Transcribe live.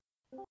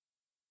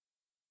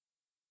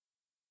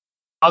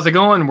How's it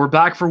going? We're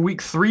back for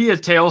week 3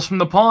 of Tales from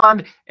the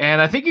Pond,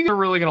 and I think you're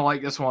really gonna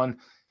like this one.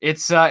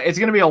 It's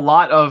gonna be a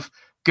lot of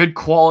good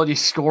quality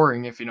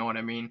scoring, if you know what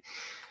I mean.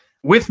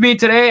 With me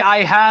today,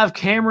 I have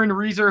Cameron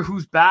Reeser,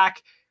 who's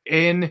back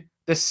in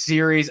the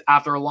series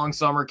after a long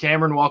summer.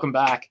 Cameron, welcome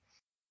back.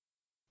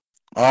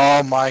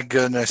 Oh my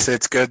goodness,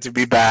 it's good to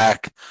be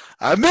back.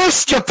 I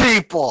missed you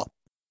people.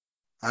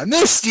 I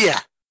missed you.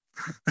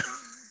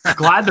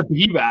 Glad to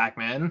be back,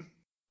 man.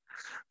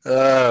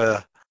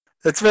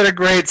 It's been a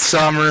great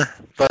summer,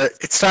 but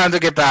it's time to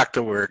get back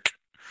to work.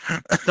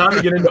 Time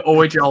to get into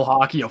OHL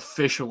hockey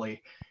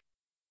officially.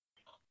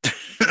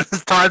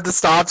 It's time to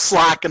stop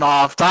slacking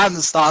off. Time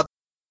to stop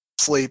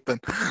sleeping.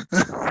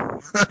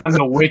 I'm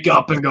gonna wake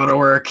up and go to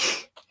work.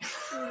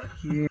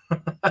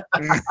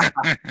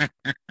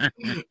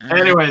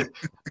 Anyways,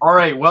 all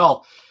right,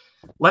 well,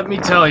 let me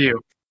tell you.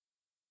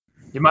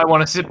 You might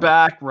want to sit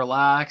back,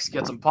 relax,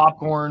 get some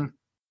popcorn.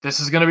 This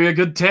is going to be a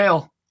good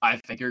tale. I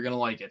think you're going to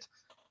like it.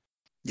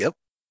 Yep.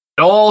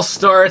 It all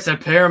starts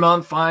at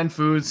Paramount Fine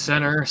Foods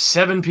Center,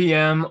 7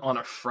 p.m. on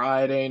a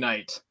Friday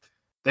night.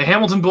 The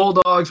Hamilton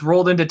Bulldogs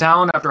rolled into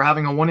town after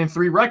having a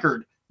 1-3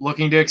 record,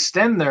 looking to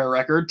extend their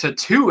record to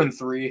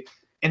 2-3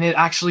 and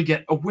actually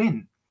get a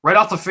win. Right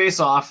off the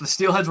face-off, the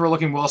Steelheads were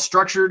looking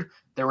well-structured.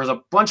 There was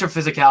a bunch of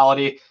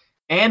physicality.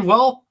 And,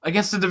 well,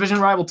 against a division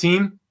rival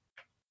team,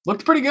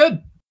 looked pretty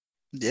good.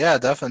 Yeah,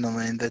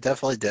 definitely. They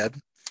definitely did.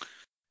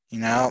 You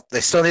know, they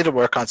still need to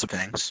work on some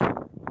things.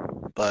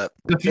 But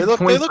they look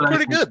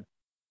pretty good.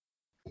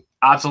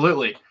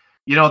 Absolutely.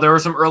 You know, there were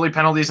some early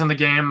penalties in the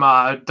game.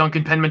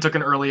 Duncan Penman took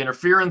an early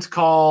interference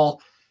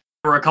call.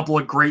 There were a couple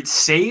of great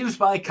saves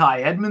by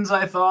Kai Edmonds,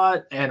 I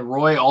thought. And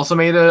Roy also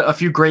made a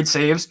few great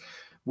saves,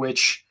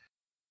 which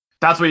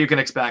that's what you can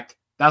expect.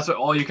 That's what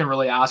all you can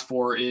really ask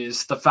for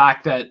is the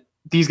fact that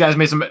these guys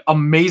made some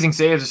amazing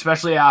saves,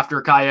 especially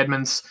after Kai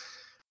Edmonds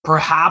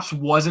perhaps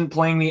wasn't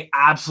playing the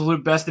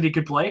absolute best that he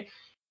could play.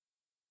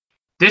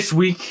 This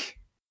weekend,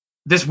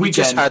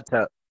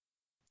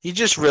 he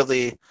just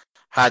really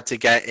had to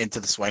get into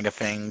the swing of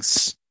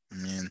things. I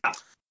mean,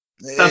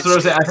 that's what I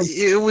was saying. I think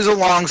it was a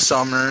long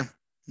summer.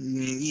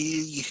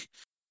 You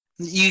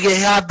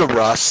had the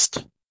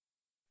rust,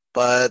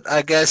 but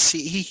I guess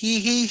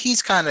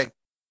he's kind of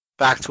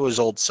back to his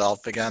old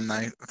self again.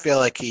 I feel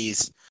like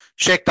he's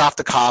shaked off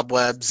the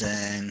cobwebs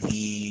and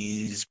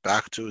he's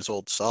back to his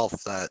old self.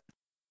 That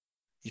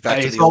he's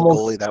back to the old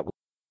goalie that we've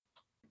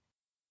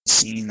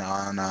seen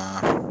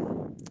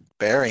on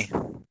Barrie.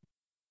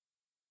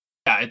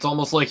 Yeah, it's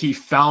almost like he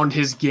found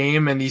his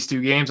game in these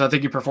 2 games. I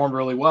think he performed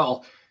really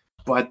well.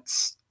 But,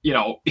 you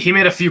know, he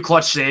made a few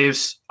clutch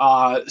saves,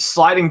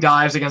 sliding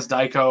dives against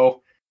Dyko.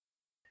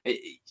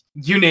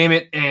 You name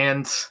it,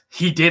 and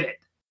he did it.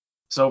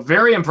 So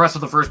very impressed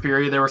with the first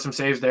period. There were some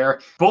saves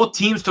there. Both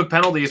teams took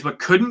penalties, but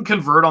couldn't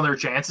convert on their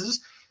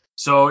chances.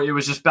 So it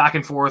was just back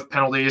and forth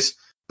penalties.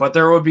 But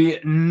there would be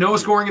no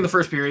scoring in the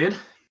first period.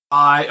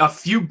 A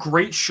few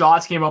great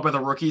shots came up by the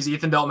rookies.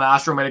 Ethan Del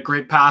Mastro made a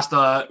great pass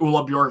to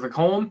Ulla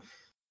Bjorkvik-Holm.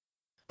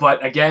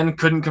 But again,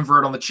 couldn't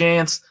convert on the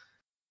chance.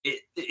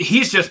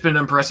 He's just been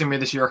impressing me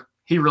this year.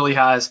 He really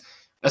has.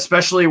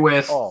 Especially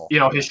with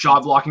his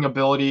shot blocking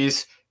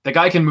abilities. The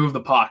guy can move the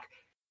puck.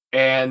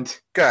 And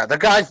good. The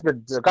guy's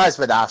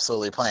been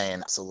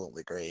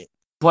absolutely great.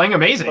 Playing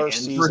amazing.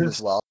 First season as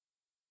well.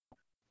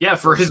 Yeah,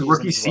 for his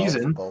rookie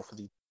season.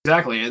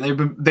 Exactly,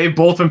 and they've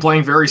both been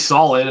playing very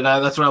solid, and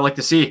that's what I like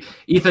to see.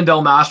 Ethan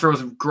Del Mastro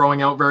is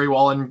growing out very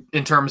well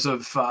in terms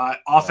of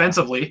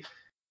offensively,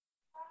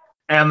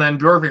 and then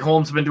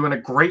Bjorkvik-Holm's been doing a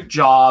great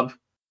job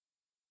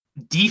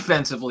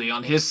defensively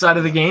on his side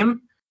of the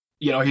game.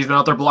 You know, he's been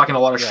out there blocking a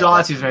lot of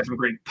shots. He's made some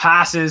great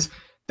passes.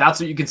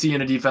 That's what you can see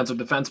in a defensive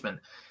defenseman.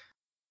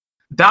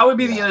 That would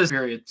be the end of this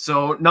period.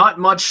 So not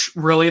much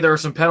really. There were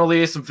some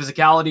penalties, some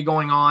physicality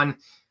going on,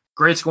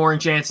 great scoring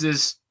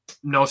chances,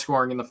 no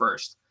scoring in the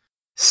first.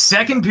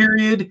 Second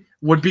period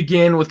would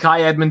begin with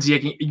Kai Edmonds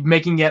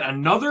making yet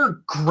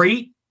another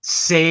great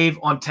save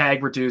on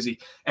Tag Bertuzzi.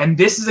 And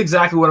this is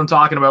exactly what I'm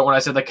talking about when I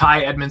said that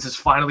Kai Edmonds has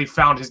finally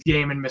found his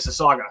game in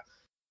Mississauga.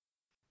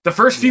 The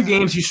first few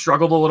games he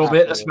struggled a little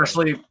bit,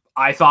 especially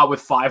I thought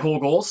with 5 whole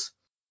goals.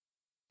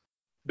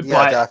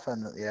 Yeah,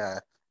 definitely. Yeah.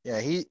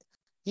 He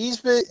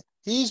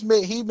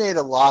made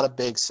a lot of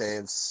big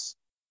saves,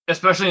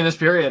 especially in this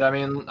period. I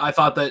mean, I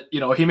thought that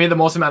he made the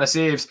most amount of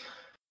saves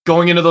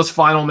going into those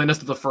final minutes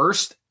of the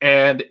first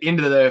and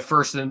into the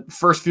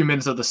first few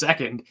minutes of the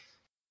second.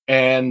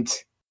 And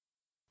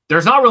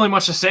there's not really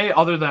much to say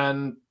other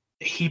than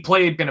he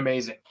played been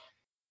amazing.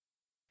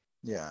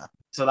 Yeah.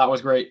 So that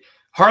was great.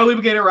 Harley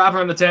would get it wrapped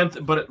on the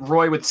 10th, but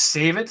Roy would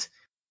save it.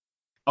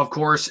 Of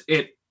course,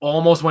 it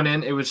almost went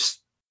in. It was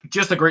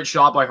just a great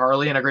shot by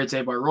Harley and a great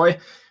save by Roy.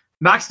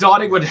 Max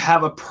Dottig would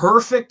have a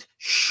perfect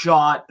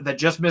shot that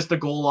just missed the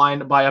goal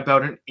line by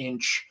about an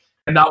inch.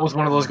 And that was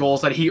one of those goals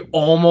that he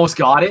almost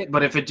got it,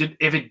 but if it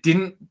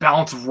didn't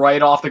bounce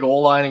right off the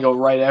goal line and go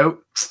right out,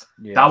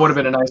 that would have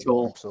been a nice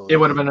goal. Absolutely. It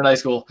would have been a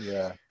nice goal.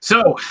 Yeah.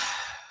 So,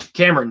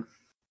 Cameron.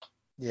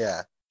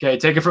 Yeah. Okay,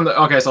 take it from the.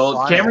 Okay,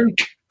 so Cameron,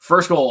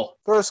 first goal.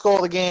 First goal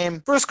of the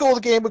game. First goal of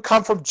the game would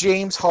come from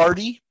James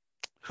Hardy,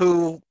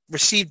 who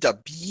received a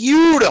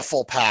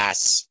beautiful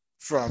pass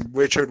from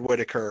Richard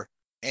Whittaker,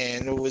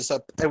 and it was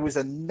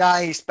a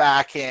nice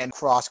backhand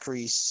cross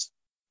crease,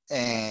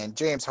 and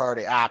James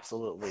Hardy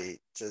absolutely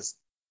just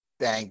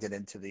banged it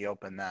into the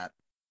open net.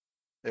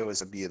 It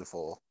was a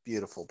beautiful,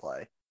 beautiful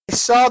play. I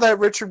saw that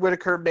Richard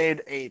Whittaker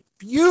made a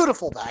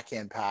beautiful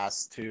backhand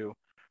pass to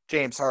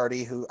James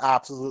Hardy, who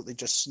absolutely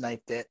just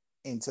sniped it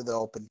into the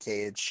open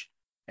cage.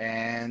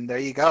 And there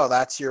you go.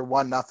 That's your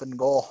 1-0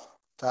 goal.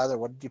 Tyler,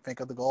 what did you think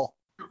of the goal?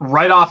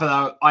 Right off of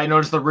that, I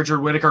noticed that Richard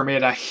Whittaker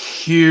made a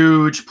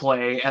huge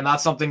play, and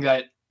that's something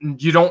that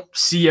you don't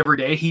see every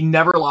day. He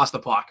never lost the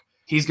puck.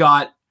 He's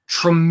got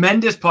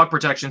tremendous puck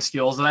protection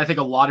skills that I think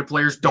a lot of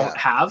players don't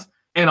have.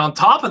 And on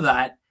top of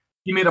that,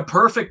 he made a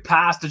perfect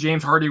pass to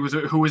James Hardy,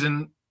 who was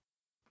in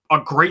a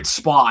great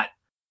spot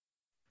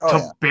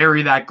to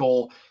bury that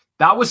goal.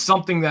 That was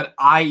something that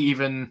I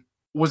even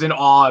was in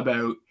awe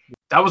about.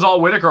 That was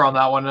all Whittaker on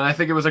that one, and I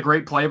think it was a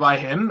great play by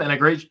him and a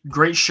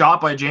great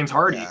shot by James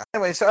Hardy. Yeah.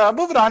 Anyway, so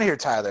moving on here,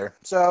 Tyler.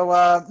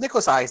 So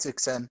Nicholas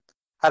Isaacson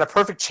had a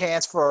perfect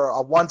chance for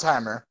a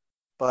one-timer,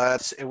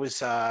 but it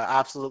was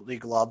absolutely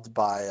gloved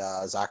by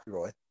Zachary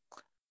Roy.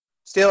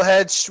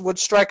 Steelhead would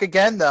strike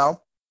again,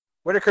 though.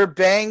 Whittaker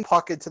banged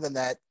puck into the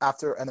net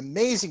after an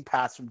amazing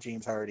pass from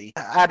James Hardy.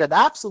 Had an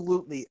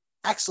absolutely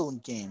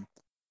excellent game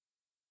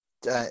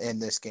in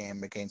this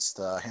game against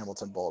the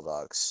Hamilton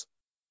Bulldogs.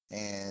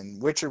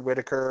 And Richard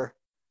Whittaker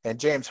and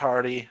James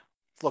Hardy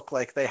look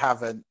like they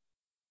have an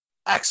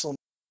excellent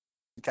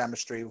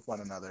chemistry with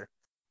one another.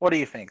 What do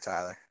you think,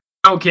 Tyler?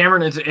 Oh,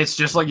 Cameron, it's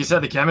just like you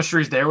said, the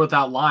chemistry's there with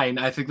that line.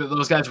 I think that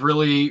those guys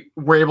really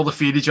were able to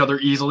feed each other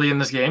easily in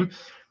this game.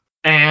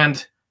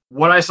 And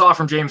what I saw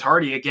from James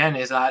Hardy, again,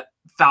 is that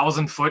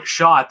 1,000-foot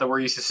shot that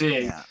we're used to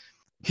seeing. Yeah.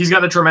 He's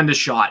got a tremendous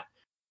shot.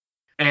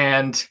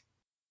 And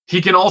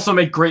he can also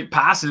make great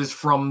passes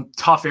from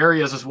tough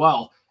areas as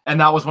well. And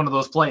that was one of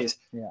those plays.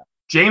 Yeah.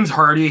 James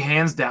Hardy,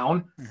 hands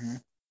down,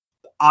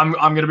 I'm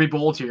going to be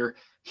bold here.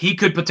 He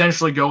could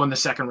potentially go in the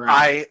second round.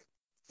 I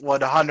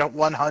would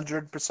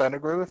 100%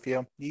 agree with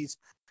you.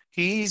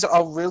 He's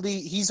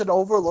an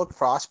overlooked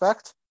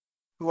prospect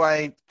who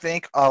I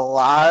think a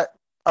lot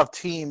of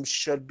teams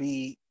should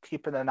be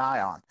keeping an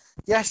eye on.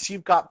 Yes,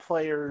 you've got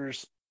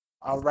players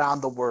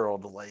around the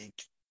world, like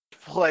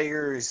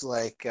players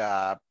like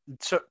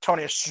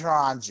Tony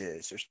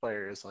Estranges. There's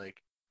players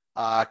like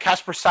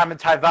Casper Simon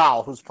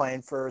Taival, who's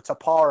playing for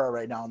Tapara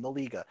right now in the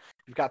Liga.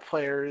 You've got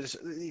players.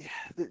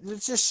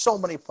 There's just so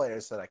many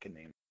players that I can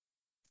name.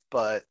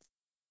 But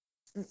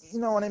you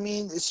know what I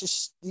mean? It's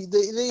just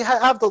they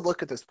have to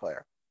look at this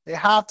player. They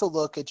have to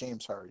look at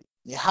James Hardy.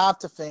 You have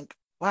to think,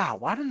 wow,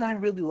 why didn't I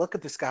really look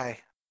at this guy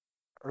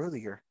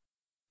earlier?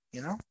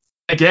 You know?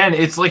 Again,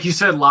 it's like you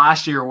said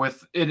last year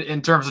with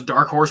in terms of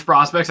dark horse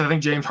prospects. I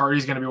think James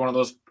Hardy's going to be one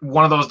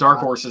of those dark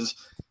horses.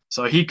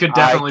 So he could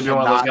definitely be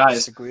one of those guys. I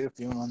disagree with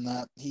you on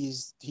that.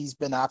 He's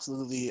been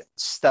absolutely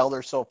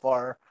stellar so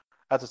far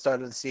at the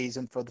start of the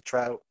season for the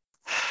Trout.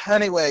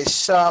 Anyways,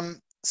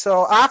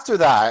 so after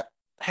that,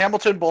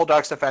 Hamilton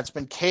Bulldogs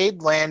defenseman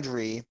Cade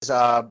Landry is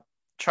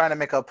trying to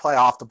make a play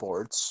off the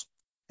boards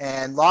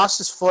and lost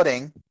his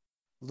footing,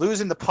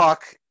 losing the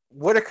puck.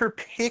 Whittaker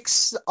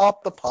picks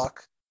up the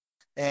puck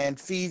and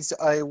feeds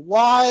a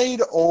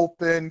wide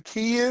open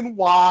Kian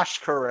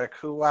Washkurik,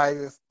 who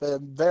I've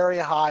been very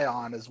high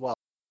on as well.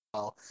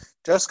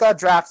 Just got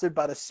drafted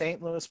by the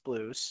St. Louis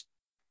Blues.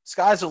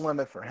 Sky's the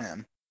limit for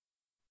him.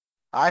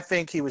 I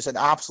think he was an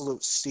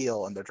absolute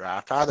steal in the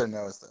draft. Tyler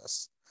knows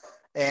this.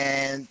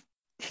 And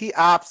he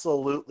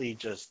absolutely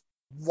just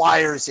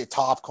wires it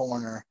top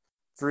corner.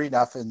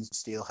 3-0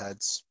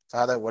 Steelheads.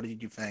 Tyler, what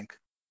did you think?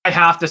 I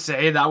have to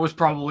say that was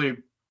probably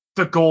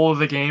the goal of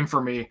the game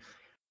for me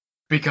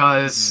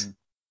because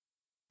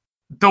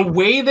the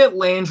way that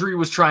Landry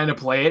was trying to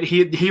play it,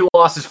 he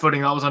lost his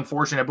footing. That was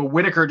unfortunate. But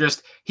Whittaker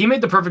he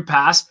made the perfect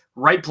pass,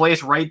 right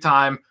place, right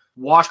time.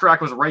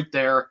 Washcrack was right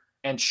there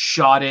and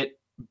shot it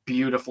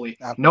beautifully.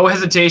 No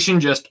hesitation,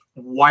 just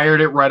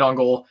wired it right on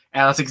goal.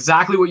 And that's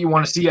exactly what you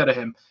want to see out of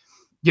him.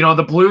 You know,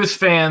 the Blues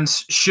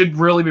fans should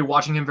really be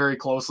watching him very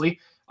closely.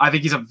 I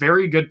think he's a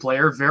very good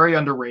player, very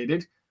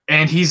underrated.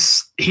 And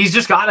he's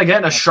just got,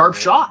 again, a sharp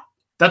shot.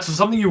 That's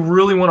something you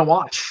really want to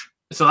watch.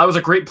 So that was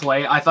a great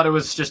play. I thought it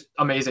was just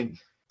amazing.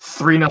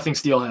 3-0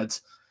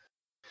 Steelheads.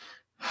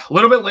 A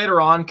little bit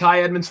later on,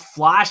 Kai Edmonds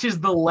flashes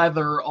the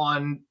leather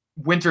on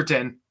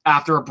Winterton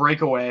after a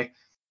breakaway.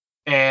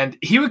 And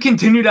he would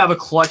continue to have a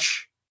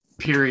clutch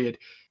period.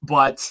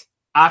 But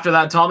after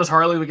that, Thomas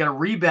Harley would get a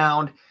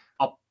rebound.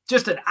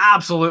 Just an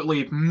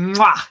absolutely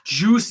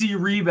juicy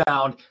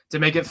rebound to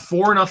make it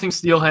 4-0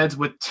 Steelheads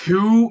with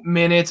 2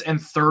 minutes and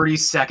 30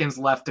 seconds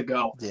left to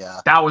go.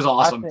 Yeah. That was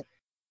awesome.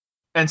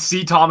 And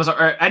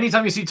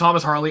anytime you see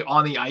Thomas Harley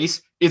on the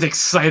ice is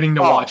exciting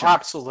to watch.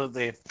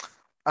 Absolutely.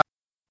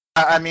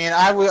 I mean,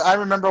 I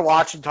remember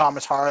watching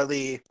Thomas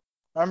Harley.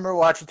 I remember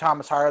watching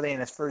Thomas Harley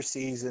in his first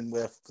season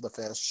with the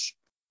Fish.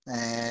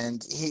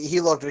 and he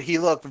looked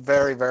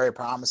very, very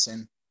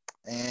promising.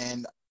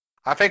 And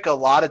I think a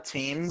lot of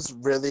teams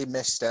really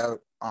missed out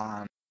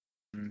on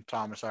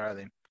Thomas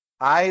Harley.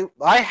 I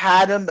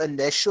had him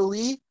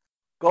initially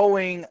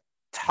going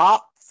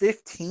top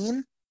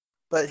 15,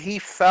 but he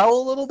fell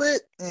a little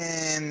bit,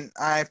 and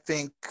I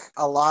think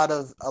a lot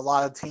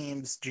of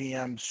teams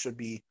GMs should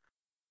be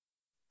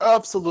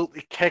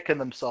absolutely kicking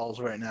themselves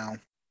right now.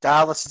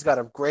 Dallas has got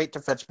a great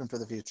defenseman for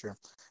the future.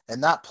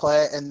 And that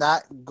play and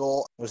that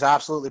goal was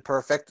absolutely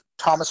perfect.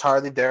 Thomas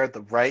Harley there at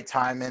the right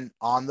time and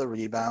on the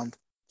rebound.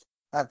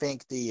 I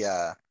think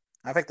the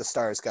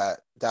Stars got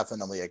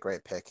definitely a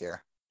great pick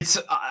here.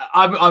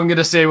 I'm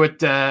gonna say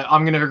what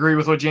I'm gonna agree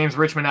with what James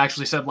Richmond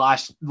actually said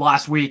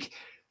last week,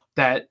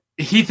 that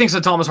he thinks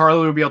that Thomas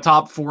Harley would be a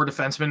top 4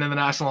 defenseman in the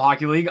National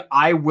Hockey League.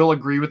 I will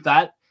agree with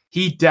that.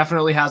 He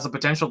definitely has the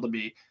potential to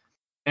be.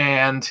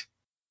 And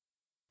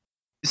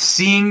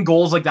seeing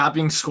goals like that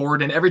being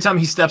scored, and every time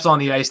he steps on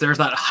the ice, there's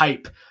that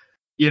hype.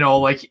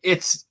 Like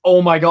it's,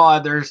 oh my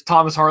God, there's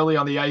Thomas Harley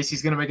on the ice.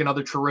 He's going to make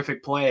another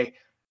terrific play.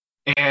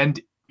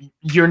 And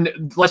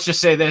let's just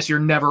say this, you're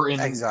never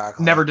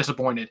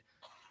disappointed.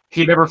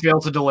 He never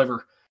failed to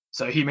deliver.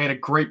 So he made a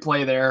great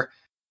play there.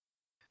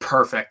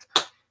 Perfect.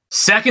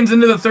 Seconds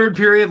into the third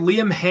period,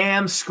 Liam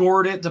Hamm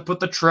scored it to put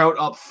the Trout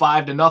up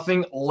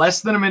 5-0.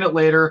 Less than a minute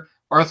later,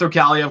 Arthur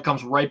Kaliyev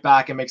comes right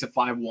back and makes it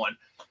 5-1.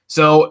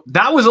 So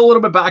that was a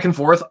little bit back and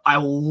forth. I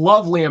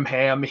love Liam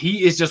Hamm.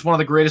 He is just one of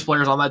the greatest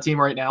players on that team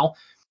right now.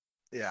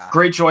 Yeah.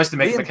 Great choice to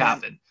make him the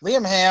captain.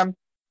 Liam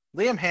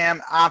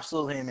Hamm,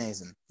 absolutely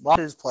amazing. Love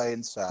his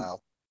playing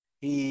style.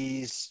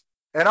 He's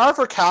and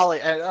Arthur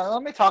Kaliyev.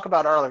 Let me talk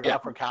about Arthur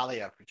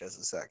Kaliyev for just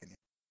a second.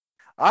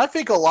 I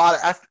think a lot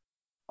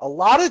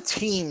of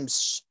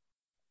teams.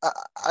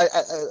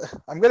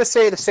 I'm going to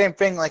say the same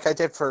thing like I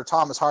did for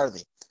Thomas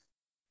Harley.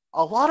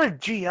 A lot of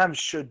GMs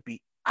should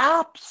be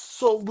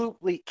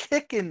absolutely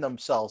kicking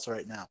themselves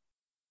right now.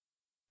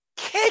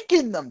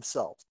 Kicking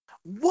themselves.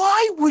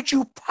 Why would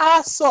you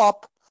pass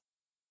up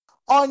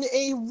on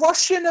a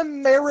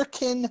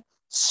Russian-American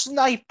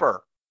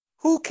sniper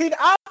who can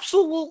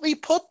absolutely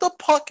put the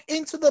puck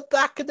into the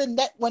back of the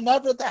net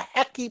whenever the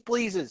heck he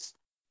pleases?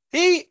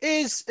 He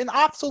is an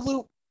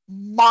absolute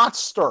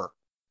monster.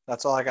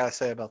 That's all I got to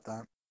say about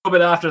that. A little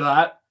bit after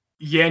that,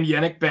 Jan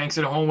Jenik banks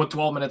it home with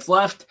 12 minutes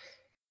left.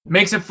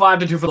 Makes it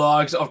 5-2 for the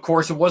Dogs. Of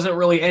course, it wasn't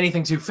really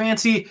anything too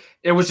fancy.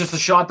 It was just a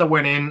shot that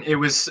went in. It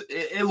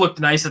looked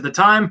nice at the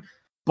time,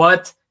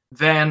 but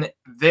then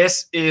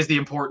this is the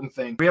important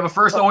thing. We have a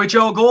first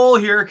OHL goal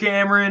here,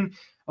 Cameron.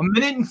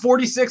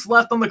 1:46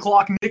 left on the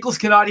clock. Nicholas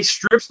Canati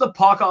strips the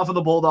puck off of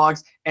the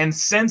Bulldogs and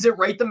sends it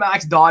right to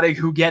Max Dodig,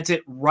 who gets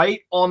it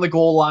right on the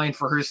goal line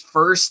for his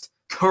first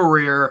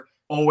career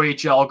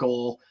OHL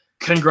goal.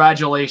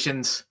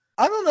 Congratulations.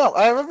 I don't know.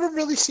 I've never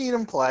really seen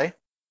him play,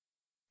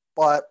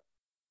 but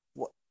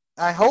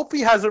I hope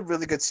he has a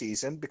really good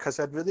season because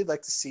I'd really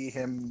like to see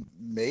him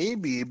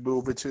maybe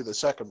move into the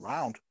second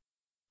round.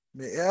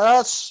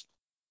 Yes.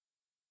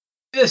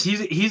 Yes,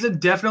 he's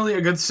definitely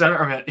a good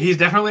centerman. He's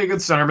definitely a good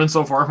centerman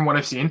so far from what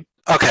I've seen.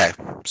 Okay,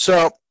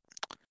 so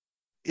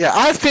yeah,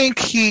 I think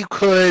he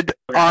could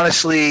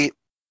honestly,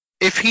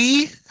 if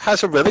he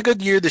has a really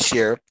good year this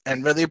year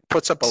and really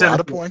puts up a lot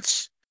of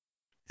points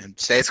and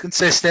stays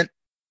consistent,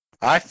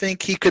 I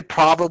think he could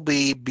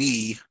probably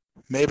be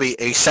maybe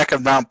a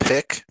second round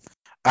pick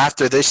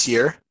after this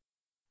year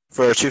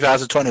for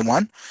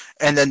 2021,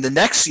 and then the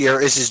next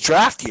year is his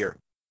draft year.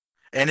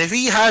 And if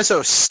he has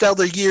a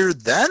stellar year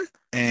then,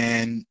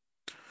 and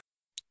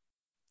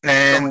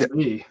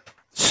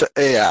so,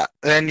 yeah,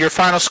 and your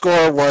final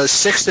score was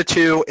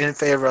 6-2 in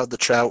favor of the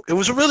Trout. It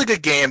was a really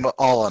good game,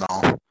 all in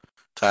all,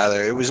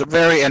 Tyler. It was a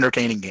very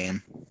entertaining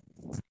game.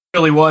 It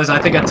really was. I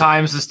think at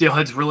times the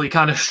Steelheads really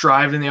kind of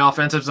strived in the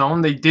offensive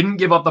zone. They didn't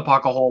give up the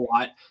puck a whole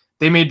lot.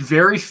 They made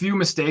very few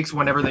mistakes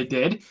whenever they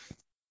did.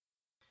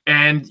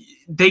 And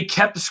they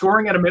kept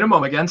scoring at a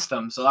minimum against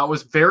them. So that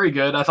was very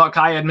good. I thought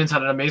Kai Edmonds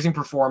had an amazing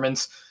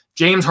performance.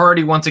 James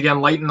Hardy once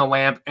again lighting the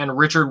lamp, and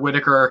Richard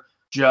Whittaker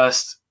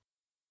just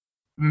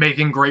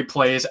making great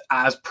plays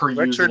as per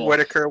usual. Richard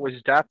Whittaker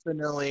was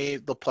definitely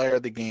the player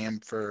of the game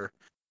for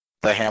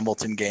the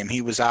Hamilton game.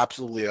 He was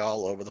absolutely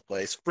all over the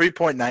place.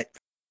 3.9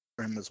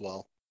 for him as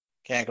well.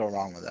 Can't go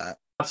wrong with that.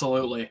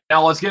 Absolutely.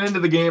 Now let's get into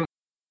the game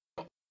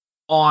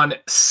on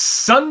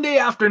Sunday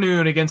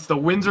afternoon against the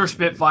Windsor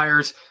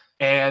Spitfires.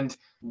 And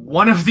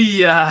one of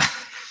the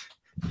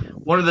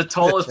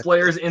tallest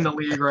players in the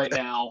league right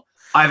now.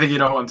 I think you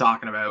know who I'm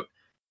talking about.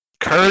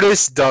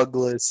 Curtis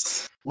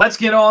Douglas. Let's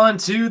get on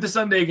to the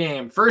Sunday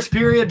game. First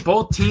period,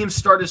 both teams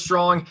started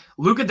strong.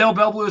 Luca Del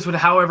Belblues would,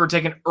 however,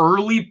 take an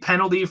early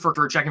penalty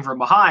for checking from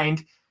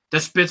behind. The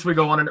Spits would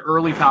go on an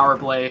early power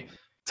play.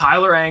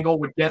 Tyler Angle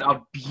would get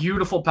a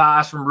beautiful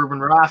pass from Ruben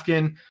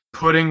Rafkin,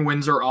 putting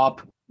Windsor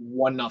up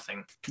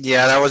 1-0.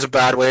 Yeah, that was a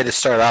bad way to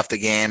start off the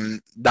game.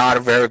 Not a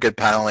very good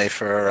penalty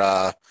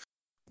for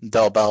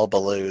Del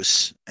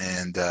Belblues,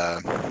 and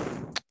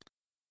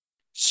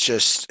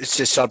it's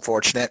just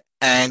unfortunate.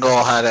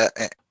 Angle had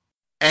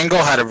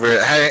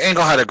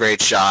a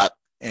great shot.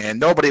 and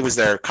nobody was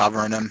there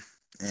covering him,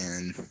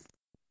 and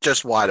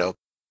just wide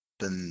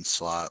open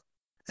slot,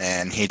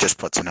 and he just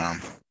puts it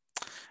on.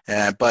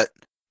 And but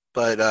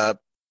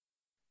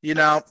you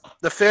know,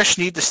 the Fish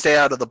need to stay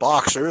out of the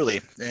box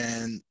early,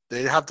 and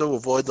they have to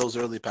avoid those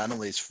early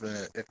penalties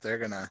if they're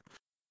gonna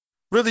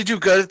really do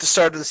good at the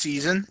start of the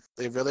season.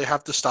 They really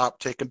have to stop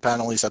taking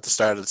penalties at the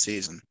start of the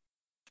season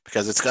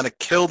because it's gonna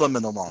kill them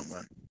in the long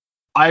run.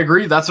 I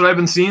agree. That's what I've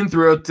been seeing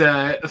throughout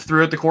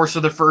the course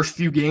of the first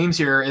few games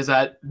here is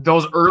that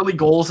those early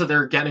goals that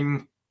they're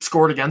getting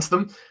scored against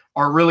them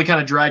are really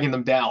kind of dragging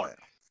them down.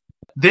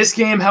 This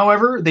game,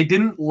 however, they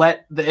didn't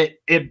let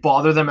it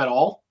bother them at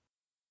all,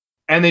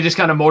 and they just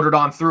kind of motored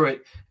on through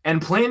it.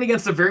 And playing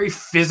against a very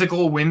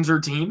physical Windsor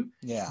team,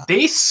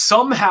 they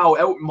somehow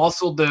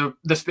outmuscled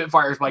the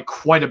Spitfires by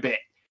quite a bit.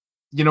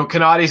 You know,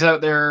 Kanati's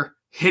out there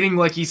hitting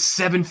like he's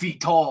 7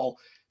 feet tall.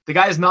 The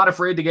guy is not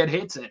afraid to get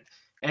hits in.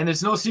 And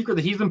it's no secret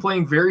that he's been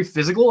playing very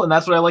physical, and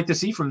that's what I like to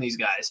see from these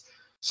guys.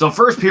 So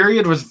first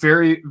period was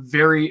very,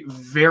 very,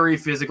 very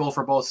physical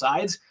for both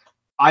sides.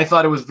 I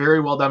thought it was very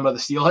well done by the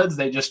Steelheads.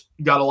 They just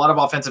got a lot of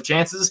offensive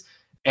chances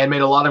and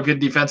made a lot of good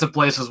defensive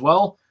plays as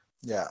well.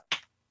 Yeah.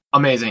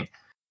 Amazing.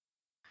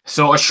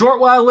 So a short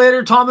while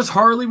later, Thomas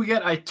Harley, we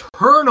get a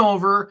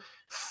turnover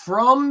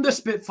from the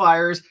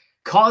Spitfires,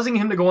 causing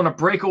him to go on a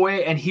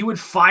breakaway, and he would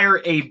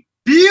fire a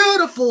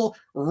beautiful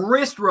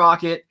wrist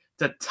rocket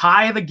to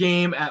tie the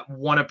game at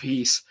 1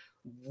 apiece.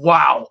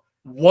 Wow.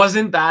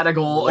 Wasn't that a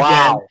goal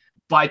again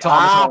by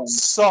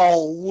Thomas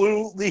Harley?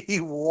 Absolutely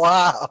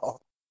wow.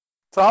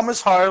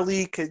 Thomas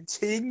Harley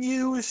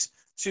continues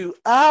to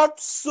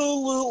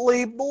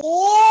absolutely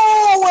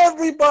blow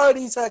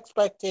everybody's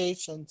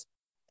expectations.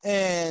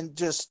 And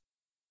just,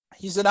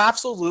 he's an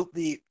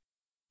absolutely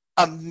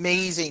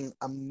amazing,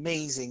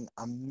 amazing,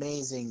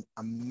 amazing,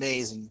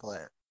 amazing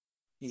player.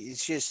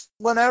 It's just,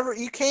 whenever,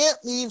 you can't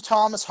leave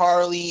Thomas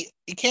Harley,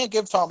 you can't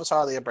give Thomas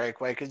Harley a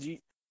breakaway because you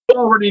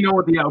already know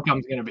what the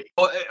outcome's going to be.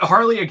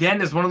 Harley,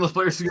 again, is one of those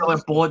players who got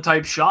a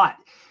bullet-type shot.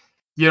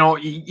 You know,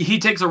 he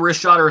takes a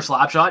wrist shot or a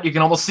slap shot, you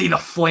can almost see the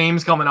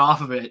flames coming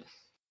off of it.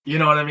 You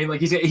know what I mean?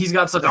 Like, he's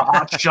got such a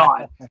hot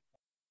shot.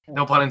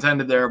 No pun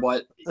intended there,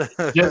 but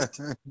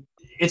just,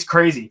 it's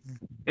crazy.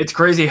 It's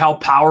crazy how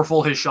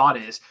powerful his shot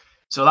is.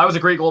 So that was a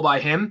great goal by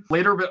him.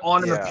 Later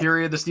on in the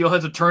period, the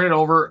Steelheads would turn it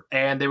over,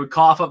 and they would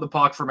cough up the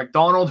puck for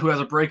McDonald, who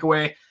has a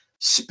breakaway.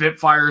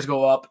 Spitfires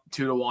go up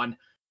 2-1.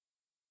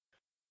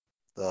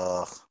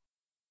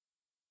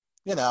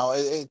 You know,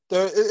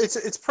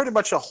 it's pretty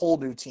much a whole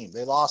new team.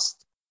 They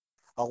lost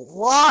a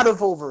lot of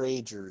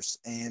overagers,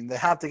 and they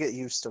have to get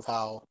used to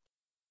how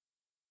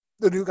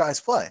the new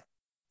guys play.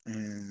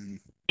 And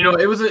you know,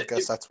 I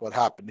guess that's what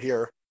happened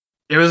here.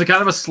 It was a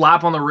kind of a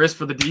slap on the wrist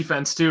for the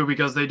defense too,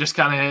 because they just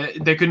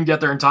they couldn't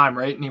get there in time,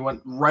 right? And he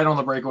went right on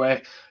the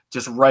breakaway,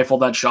 just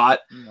rifled that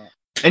shot. Yeah.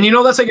 And you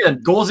know, that's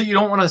again goals that you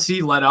don't want to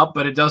see let up,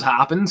 but it does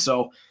happen.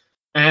 So,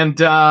 and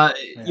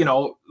you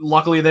know,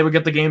 luckily they would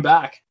get the game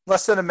back.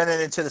 Less than a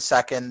minute into the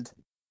second,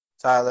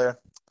 Tyler,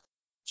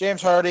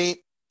 James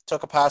Hardy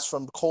took a pass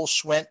from Cole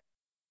Schwint,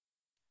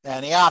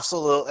 and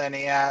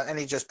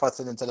he just puts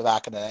it into the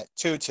back of the net.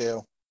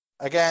 2-2.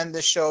 Again,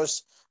 this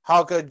shows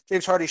how good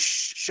James Hardy's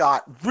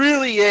shot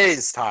really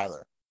is,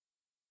 Tyler.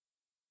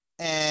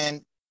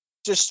 And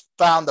just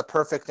found the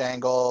perfect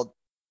angle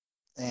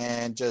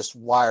and just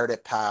wired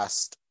it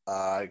past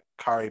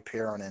Kari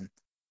Piirainen.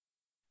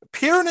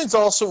 Piirinen's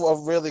also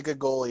a really good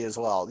goalie as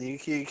well. You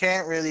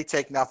can't really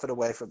take nothing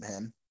away from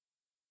him.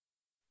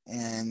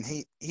 And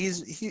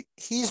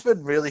he's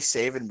been really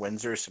saving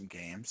Windsor some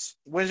games.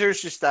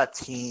 Windsor's just that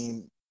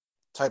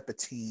type of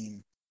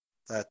team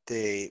that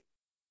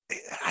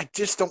I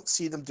just don't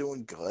see them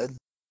doing good.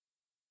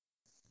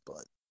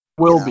 But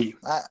will be.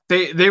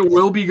 They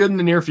will be good in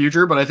the near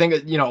future, but I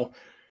think, you know,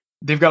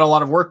 they've got a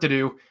lot of work to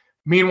do.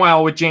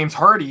 Meanwhile, with James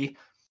Hardy,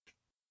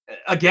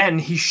 again,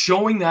 he's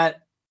showing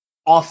that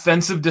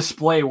offensive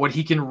display, what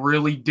he can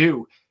really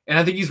do. And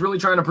I think he's really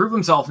trying to prove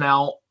himself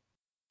now.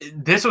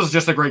 This was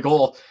just a great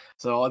goal.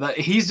 So that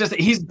he's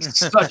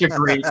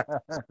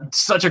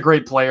such a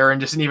great player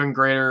and just an even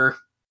greater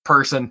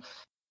person.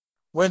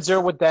 Windsor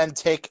would then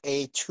take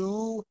a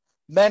too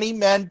many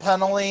men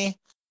penalty,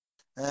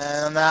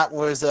 and that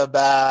was a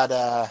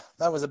bad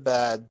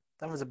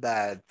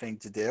thing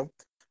to do.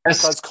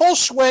 Yes. Because Cole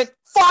Schwint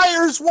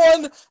fires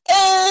one,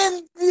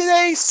 and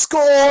they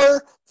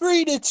score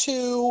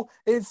 3-2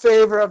 in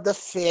favor of the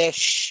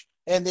Fish,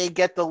 and they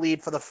get the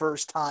lead for the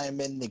first time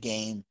in the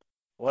game.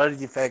 What did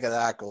you think of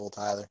that goal,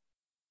 Tyler?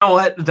 You know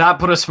what? That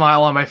put a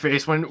smile on my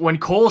face. When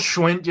Cole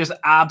Schwint just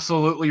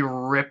absolutely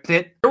ripped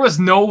it, there was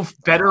no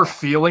better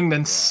feeling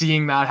than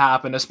seeing that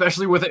happen,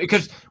 especially with it,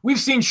 because we've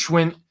seen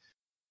Schwint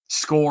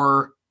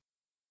score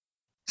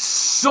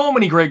so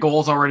many great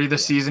goals already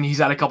this season. He's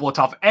had a couple of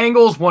tough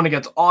angles, one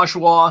against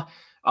Oshawa,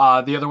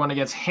 the other one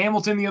against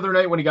Hamilton the other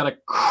night when he got a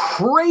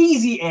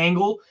crazy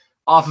angle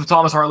off of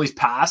Thomas Harley's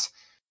pass.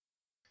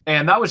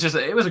 And that was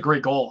it was a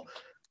great goal.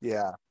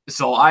 Yeah.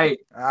 So I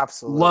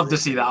absolutely love to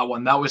see that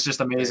one. That was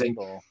just amazing.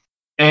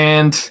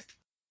 And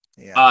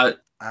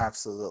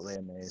Absolutely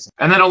amazing.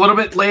 And then a little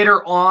bit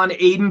later on,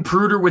 Aiden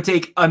Pruder would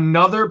take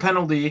another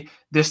penalty,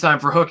 this time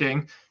for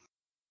hooking,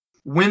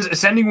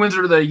 sending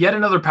Windsor to the yet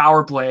another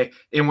power play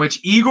in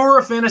which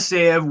Igor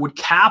Afanaseyev would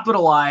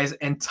capitalize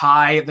and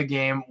tie the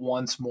game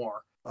once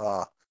more.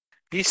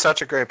 He's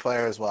such a great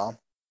player as well.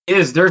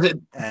 There's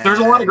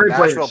a lot of great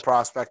players. Natural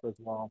prospect as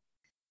well.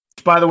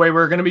 By the way,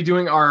 we're going to be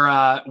doing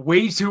our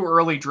way too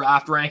early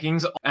draft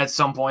rankings at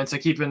some point, so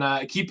keep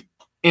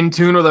in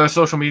tune with our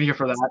social media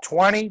for that.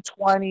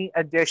 2020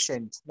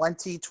 edition.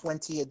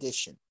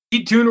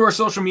 Keep tuned to our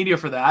social media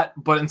for that.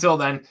 But until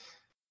then,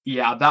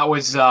 yeah, that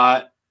was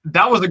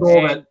the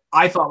goal that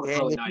I thought was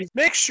really nice.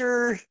 Make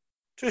sure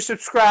to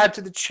subscribe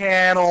to the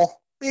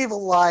channel, leave a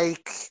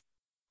like,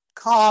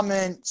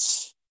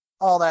 comment,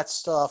 all that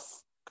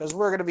stuff, because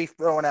we're gonna be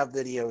throwing out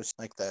videos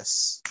like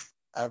this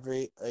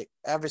every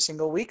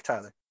single week,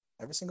 Tyler.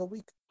 Every single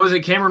week. What was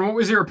it, Cameron? What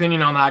was your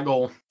opinion on that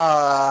goal?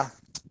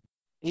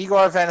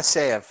 Igor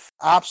Afanaseyev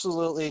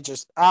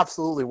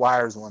absolutely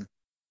wires one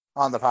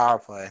on the power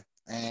play,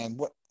 and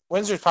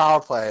Windsor's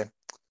power play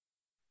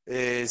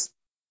is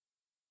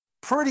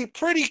pretty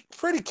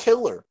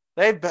killer.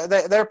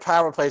 Their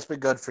power play's been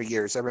good for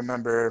years. I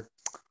remember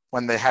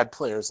when they had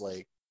players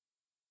like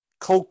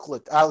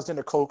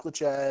Alexander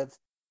Koklachev,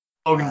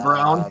 Logan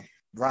Brown,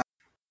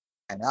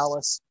 Ryan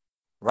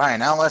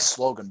Ellis,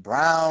 Logan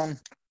Brown.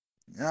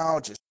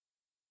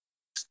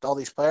 Just all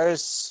these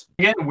players.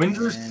 Again,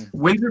 Windsor.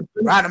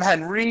 Random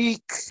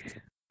Henrique.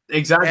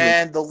 Exactly.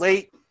 And the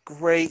late,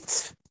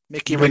 great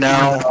Mickey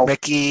Renaud.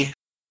 Mickey,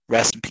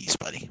 rest in peace,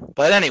 buddy.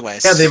 But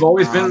anyways. Yeah, they've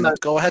always been that.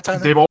 Go ahead, Tyler.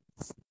 They've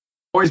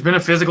always been a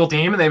physical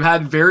team, and they've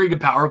had very good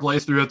power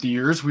plays throughout the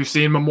years. We've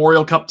seen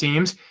Memorial Cup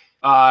teams.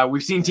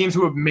 We've seen teams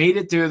who have made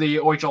it to the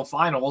OHL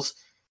finals.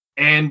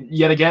 And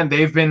yet again,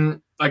 they've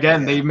maintained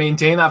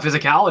that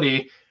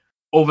physicality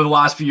over the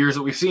last few years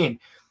that we've seen.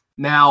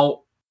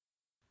 Now,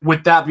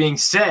 with that being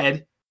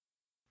said,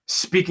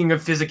 speaking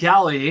of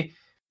physicality,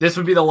 this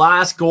would be the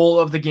last goal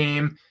of the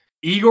game.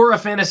 Igor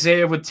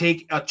Afanaseyev would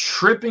take a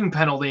tripping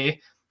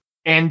penalty,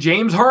 and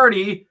James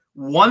Hardy,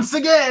 once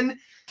again,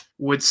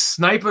 would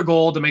snipe a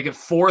goal to make it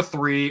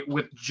 4-3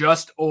 with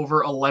just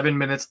over 11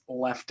 minutes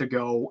left to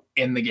go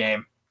in the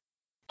game.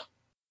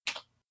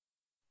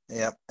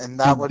 Yep, and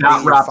that would be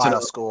your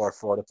final score,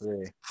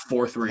 4-3.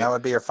 4-3. That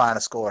would be your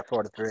final score,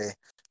 4-3. It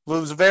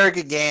was a very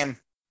good game.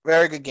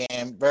 Very good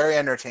game. Very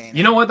entertaining.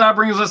 You know what that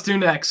brings us to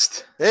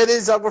next? It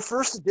is our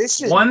first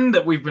edition. One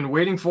that we've been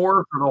waiting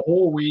for the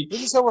whole week.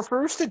 This is our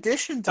first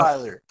edition,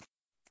 Tyler.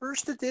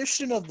 First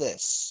edition of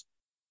this.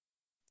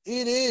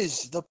 It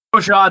is the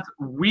ProShot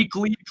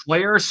Weekly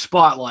Player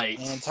Spotlight.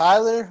 And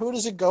Tyler, who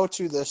does it go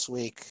to this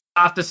week?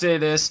 I have to say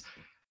this,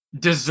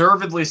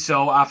 deservedly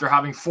so, after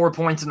having 4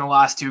 points in the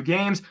last 2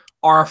 games.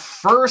 Our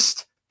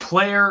first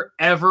player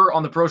ever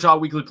on the ProShot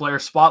Weekly Player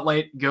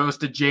Spotlight goes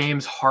to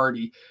James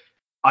Hardy.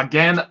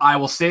 Again, I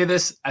will say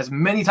this as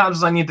many times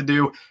as I need to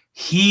do.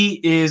 He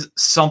is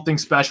something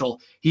special.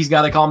 He's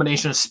got a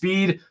combination of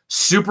speed,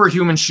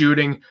 superhuman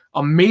shooting,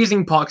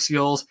 amazing puck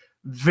skills,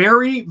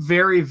 very,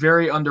 very,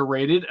 very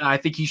underrated. And I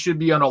think he should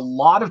be on a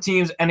lot of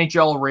teams'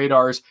 NHL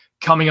radars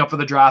coming up for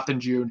the draft in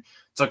June.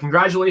 So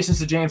congratulations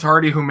to James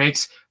Hardy, who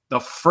makes the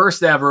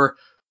first ever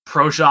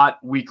ProShot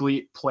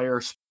Weekly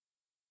Player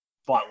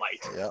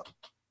Spotlight. Yep.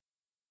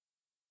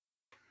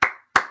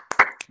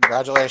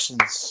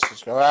 Congratulations.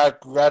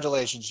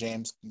 Congratulations,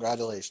 James.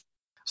 Congratulations.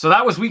 So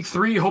that was week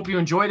 3. Hope you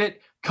enjoyed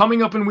it.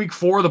 Coming up in week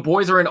 4, the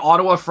boys are in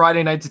Ottawa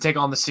Friday night to take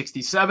on the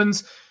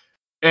 67s.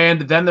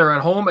 And then they're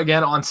at home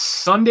again on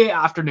Sunday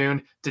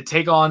afternoon to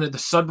take on the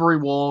Sudbury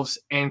Wolves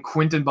and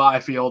Quinton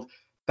Byfield.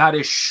 That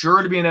is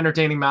sure to be an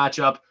entertaining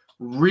matchup.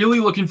 Really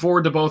looking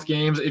forward to both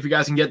games. If you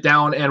guys can get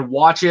down and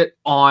watch it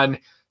on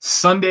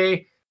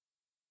Sunday,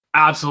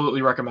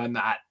 absolutely recommend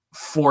that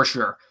for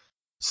sure.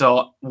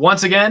 So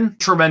once again,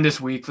 tremendous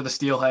week for the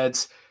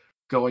Steelheads,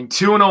 going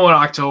 2-0 in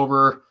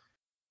October.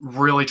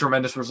 Really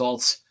tremendous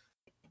results.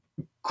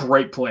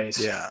 Great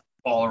plays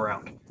all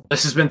around.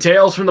 This has been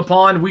Tales from the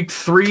Pond, week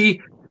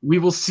 3. We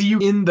will see you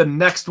in the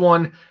next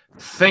one.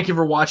 Thank you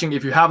for watching.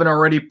 If you haven't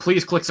already,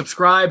 please click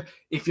subscribe.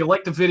 If you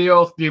like the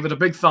video, give it a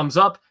big thumbs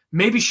up.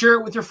 Maybe share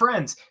it with your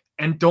friends.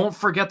 And don't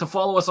forget to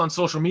follow us on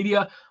social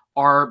media.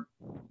 Our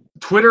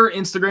Twitter,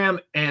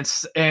 Instagram, and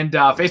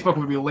Facebook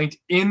will be linked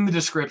in the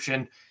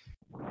description.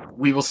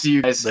 We will see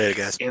you guys later,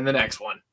 guys, in the next one.